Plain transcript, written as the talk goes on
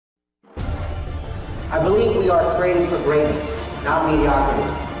I believe we are created for greatness, not mediocrity.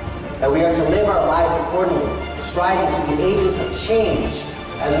 That we are to live our lives accordingly, striving to be agents of change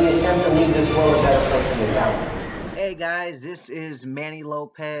as we attempt to leave this world a better place than we found it. Hey guys, this is Manny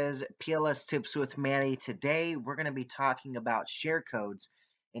Lopez, PLS Tips with Manny. Today we're going to be talking about share codes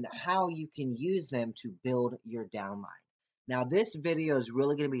and how you can use them to build your downline. Now this video is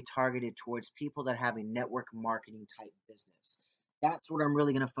really going to be targeted towards people that have a network marketing type business. That's what I'm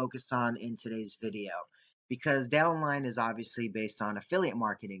really going to focus on in today's video, because downline is obviously based on affiliate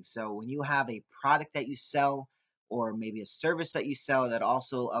marketing. So when you have a product that you sell, or maybe a service that you sell, that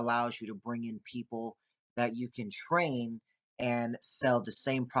also allows you to bring in people that you can train and sell the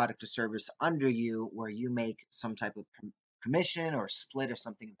same product or service under you, where you make some type of commission or split or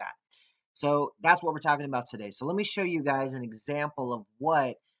something like that. So that's what we're talking about today. So let me show you guys an example of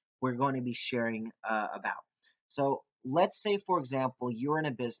what we're going to be sharing about. So let's say, for example, you're in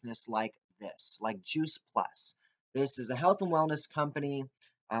a business like this, like Juice Plus. This is a health and wellness company.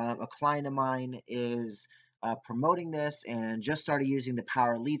 A client of mine is promoting this and just started using the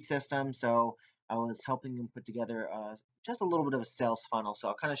Power Lead system. So I was helping him put together just a little bit of a sales funnel. So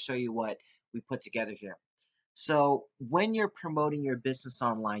I'll kind of show you what we put together here. So when you're promoting your business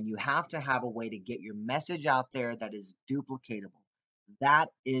online, you have to have a way to get your message out there that is duplicatable. That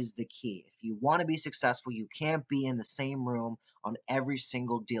is the key. If you want to be successful, you can't be in the same room on every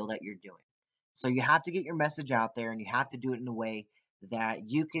single deal that you're doing. So you have to get your message out there, and you have to do it in a way that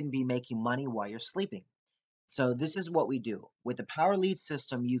you can be making money while you're sleeping. So this is what we do. With the Power Lead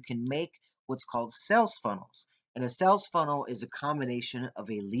system, you can make what's called sales funnels. And a sales funnel is a combination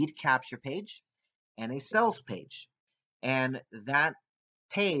of a lead capture page and a sales page. And that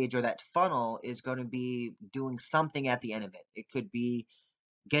page or that funnel is going to be doing something at the end of it. It could be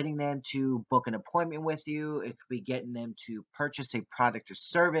getting them to book an appointment with you. It could be getting them to purchase a product or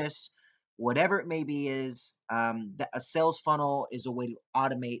service. Whatever it may be is a sales funnel is a way to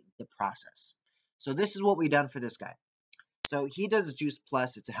automate the process. So this is what we've done for this guy. So he does Juice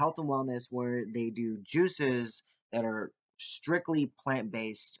Plus. It's a health and wellness where they do juices that are strictly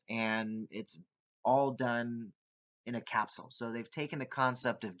plant-based, and it's all done in a capsule. So they've taken the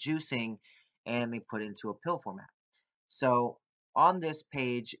concept of juicing and they put it into a pill format. So on this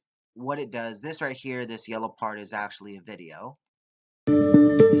page, what it does, this right here, this yellow part is actually a video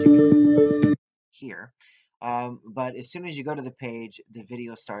here. But as soon as you go to the page, the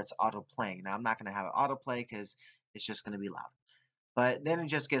video starts auto playing. Now I'm not going to have it autoplay because it's just going to be loud. But then it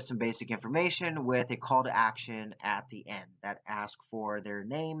just gives some basic information with a call to action at the end that asks for their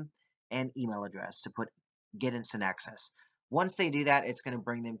name and email address to get instant access. Once they do that, it's going to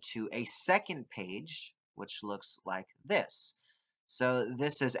bring them to a second page, which looks like this. So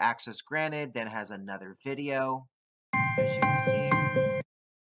this says access granted, then has another video, as you can see,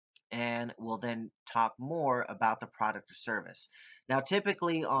 and we'll then talk more about the product or service. Now,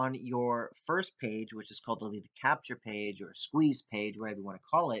 typically on your first page, which is called the lead capture page or squeeze page, whatever you want to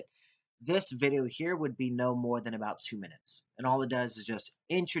call it, this video here would be no more than about 2 minutes. And all it does is just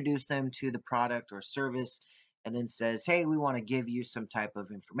introduce them to the product or service, and then says, hey, we want to give you some type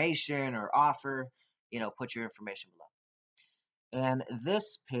of information or offer, put your information below. And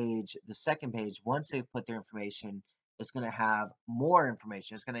this page, the second page, once they've put their information, it's going to have more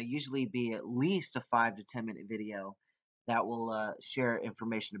information. It's going to usually be at least a 5 to 10 minute video that will share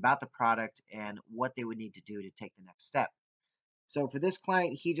information about the product and what they would need to do to take the next step. So for this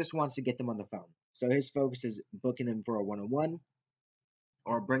client, he just wants to get them on the phone. So his focus is booking them for a one-on-one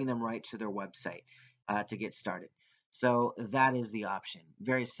or bringing them right to their website to get started. So that is the option.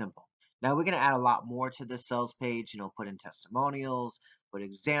 Very simple. Now we're going to add a lot more to this sales page, put in testimonials, put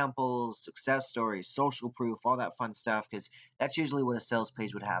examples, success stories, social proof, all that fun stuff, because that's usually what a sales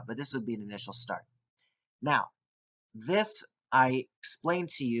page would have, but this would be an initial start. Now, this I explained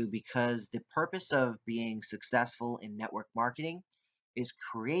to you because the purpose of being successful in network marketing is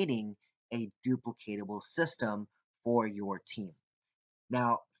creating a duplicatable system for your team.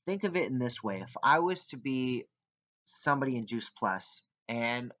 Now, think of it in this way. If I was to be somebody in Juice Plus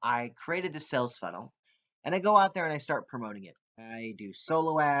and I created the sales funnel and I go out there and I start promoting it. I do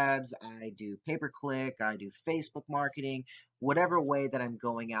solo ads, I do pay-per-click, I do Facebook marketing, whatever way that I'm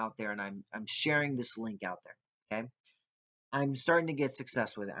going out there, and I'm sharing this link out there, okay? I'm starting to get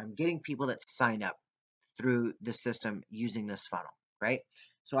success with it. I'm getting people that sign up through the system using this funnel, right?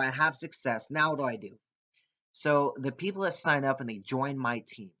 So I have success. Now what do I do? So the people that sign up and they join my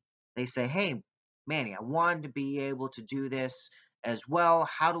team, they say, hey, Manny, I wanted to be able to do this as well.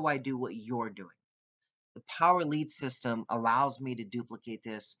 How do I do what you're doing? The Power Lead system allows me to duplicate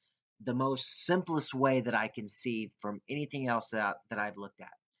this the most simplest way that I can see from anything else that I've looked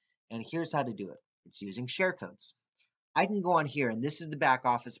at. And here's how to do it. It's using share codes. I can go on here, and this is the back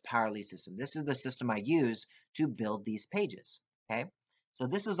office Power Lead system. This is the system I use to build these pages. Okay, so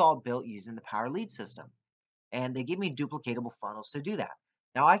this is all built using the Power Lead system, and they give me duplicatable funnels to do that.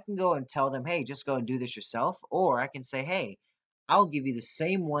 Now I can go and tell them, hey, just go and do this yourself, or I can say, hey, I'll give you the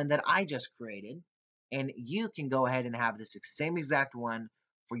same one that I just created, and you can go ahead and have this same exact one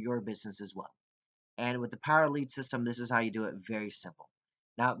for your business as well. And with the Power Lead system, this is how you do it. Very simple.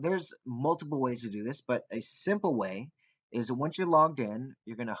 Now, there's multiple ways to do this, but a simple way is once you're logged in,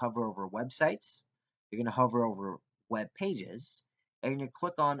 you're going to hover over websites, you're going to hover over web pages, and you're going to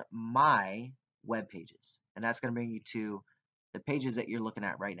click on My Web Pages. And that's going to bring you to the pages that you're looking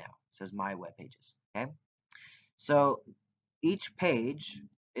at right now. It says My Web Pages. Okay. So each page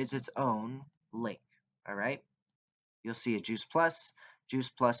is its own link. All right. You'll see a Juice Plus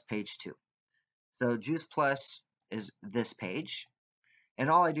page 2. So Juice Plus is this page. And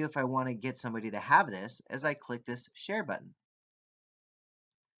all I do if I want to get somebody to have this is I click this share button.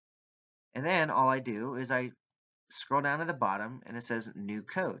 And then all I do is I scroll down to the bottom and it says new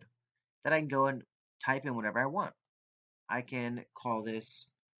code. Then I can go and type in whatever I want. I can call this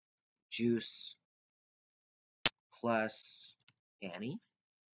Juice Plus Manny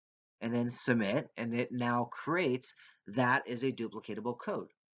and then submit, and it now creates that is a duplicatable code.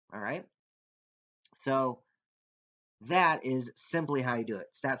 All right. So that is simply how you do it.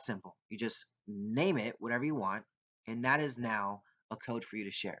 It's that simple. You just name it whatever you want, and that is now a code for you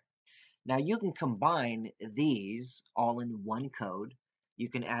to share. Now you can combine these all in one code. You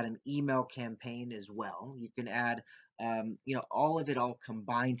can add an email campaign as well. You can add, all of it all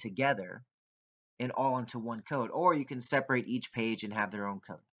combined together and all into one code, or you can separate each page and have their own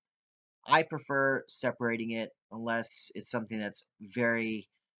code. I prefer separating it unless it's something that's very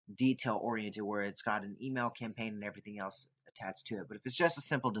detail oriented where it's got an email campaign and everything else attached to it. But if it's just a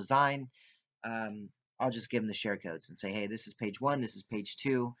simple design, I'll just give them the share codes and say, hey, this is page 1, this is page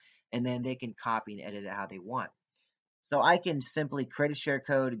 2, and then they can copy and edit it how they want. So I can simply create a share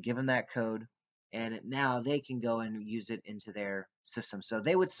code, give them that code, and now they can go and use it into their system. So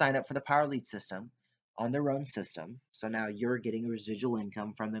they would sign up for the Power Lead system on their own system. So now you're getting a residual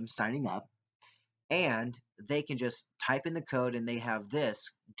income from them signing up, and they can just type in the code and they have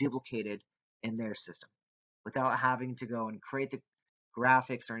this duplicated in their system without having to go and create the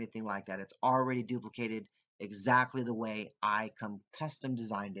graphics or anything like that. It's already duplicated exactly the way I custom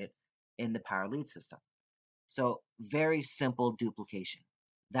designed it in the Power Lead system. So very simple duplication.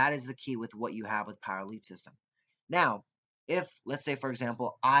 That is the key with what you have with Power Lead system. Now, if let's say, for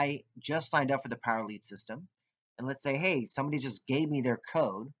example, I just signed up for the Power Lead system, and let's say, hey, somebody just gave me their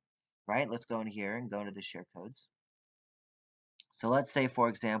code, right? Let's go in here and go into the share codes. So let's say, for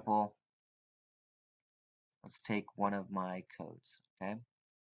example, let's take one of my codes, okay?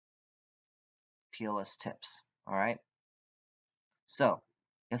 PLS tips, all right? So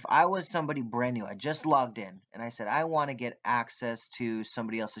if I was somebody brand new, I just logged in, and I said, I want to get access to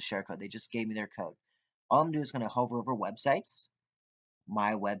somebody else's share code. They just gave me their code. All I'm doing is going to hover over websites,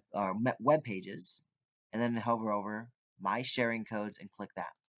 my web pages, and then hover over my sharing codes and click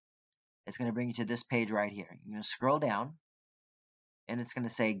that. It's going to bring you to this page right here. You're going to scroll down, and it's going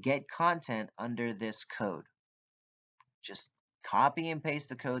to say get content under this code. Just copy and paste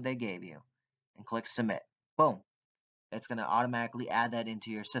the code they gave you and click submit. Boom. It's going to automatically add that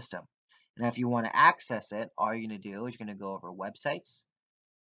into your system. And if you want to access it, all you're going to do is you're going to go over websites,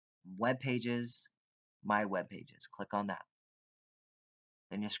 web pages, my web pages. Click on that.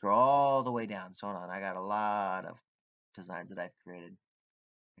 Then you scroll all the way down. So hold on, I got a lot of designs that I've created.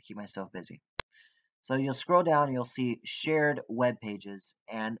 I keep myself busy. So you'll scroll down and you'll see shared web pages,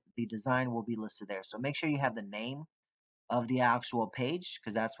 and the design will be listed there. So make sure you have the name of the actual page,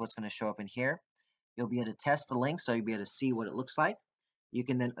 because that's what's going to show up in here. You'll be able to test the link, so you'll be able to see what it looks like. You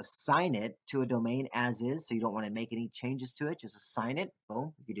can then assign it to a domain as is, so you don't want to make any changes to it. Just assign it.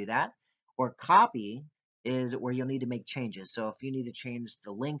 Boom, you can do that. Or copy is where you'll need to make changes. So if you need to change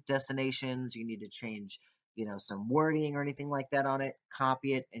the link destinations, you need to change, some wording or anything like that on it,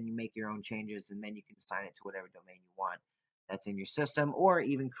 copy it and you make your own changes, and then you can assign it to whatever domain you want that's in your system, or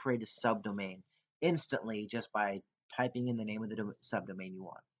even create a subdomain instantly just by typing in the name of the subdomain you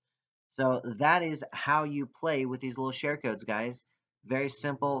want. So that is how you play with these little share codes, guys. Very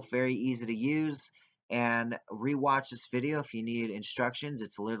simple, very easy to use. And rewatch this video if you need instructions.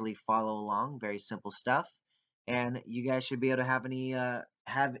 It's literally follow along, very simple stuff. And you guys should be able to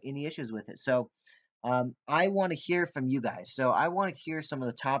have any issues with it. So I want to hear from you guys. So I want to hear some of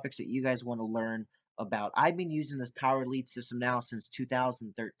the topics that you guys want to learn about. I've been using this Power Lead system now since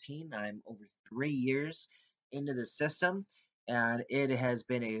 2013. I'm over 3 years into the system. and it has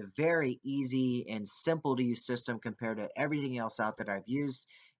been a very easy and simple to use system compared to everything else out that I've used.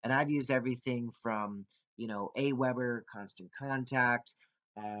 And I've used everything from, Aweber, Constant Contact.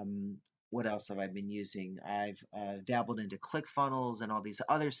 Um, what else have I been using? I've dabbled into ClickFunnels and all these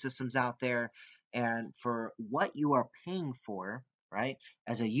other systems out there. And for what you are paying for, right,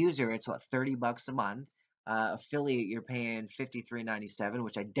 as a user, it's what, $30 a month. Affiliate, you're paying $53.97,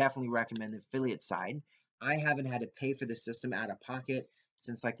 which I definitely recommend the affiliate side. I haven't had to pay for the system out of pocket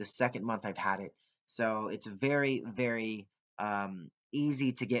since like the second month I've had it. So it's very, very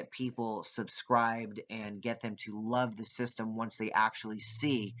easy to get people subscribed and get them to love the system once they actually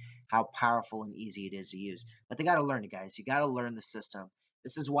see how powerful and easy it is to use. But they got to learn it, guys. You got to learn the system.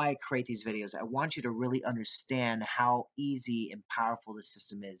 This is why I create these videos. I want you to really understand how easy and powerful the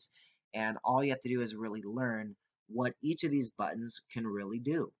system is. And all you have to do is really learn what each of these buttons can really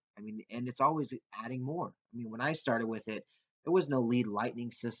do. I mean, and it's always adding more. I mean, when I started with it, there was no lead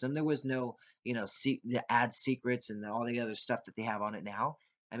lightning system. There was no, the ad secrets and all the other stuff that they have on it now.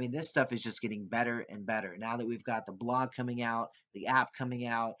 I mean, this stuff is just getting better and better. Now that we've got the blog coming out, the app coming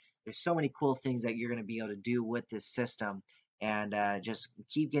out, there's so many cool things that you're going to be able to do with this system, and just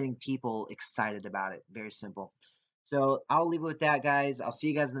keep getting people excited about it. Very simple. So I'll leave it with that, guys. I'll see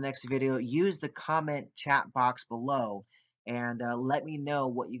you guys in the next video. Use the comment chat box below and let me know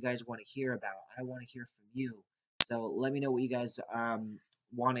what you guys want to hear about. I want to hear from you. So let me know what you guys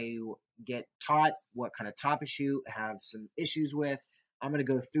want to get taught, what kind of topics you have some issues with. I'm going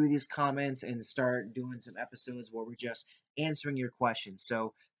to go through these comments and start doing some episodes where we're just answering your questions.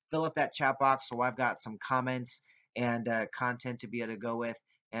 So fill up that chat box so I've got some comments and content to be able to go with.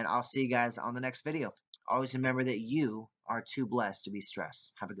 And I'll see you guys on the next video. Always remember that you are too blessed to be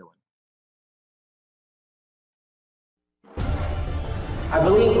stressed. Have a good one. I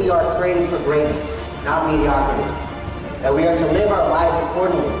believe we are created for greatness, not mediocrity. That we are to live our lives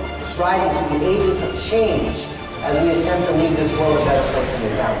accordingly, striving to be agents of change as we attempt to leave this world a better place than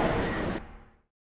we found it.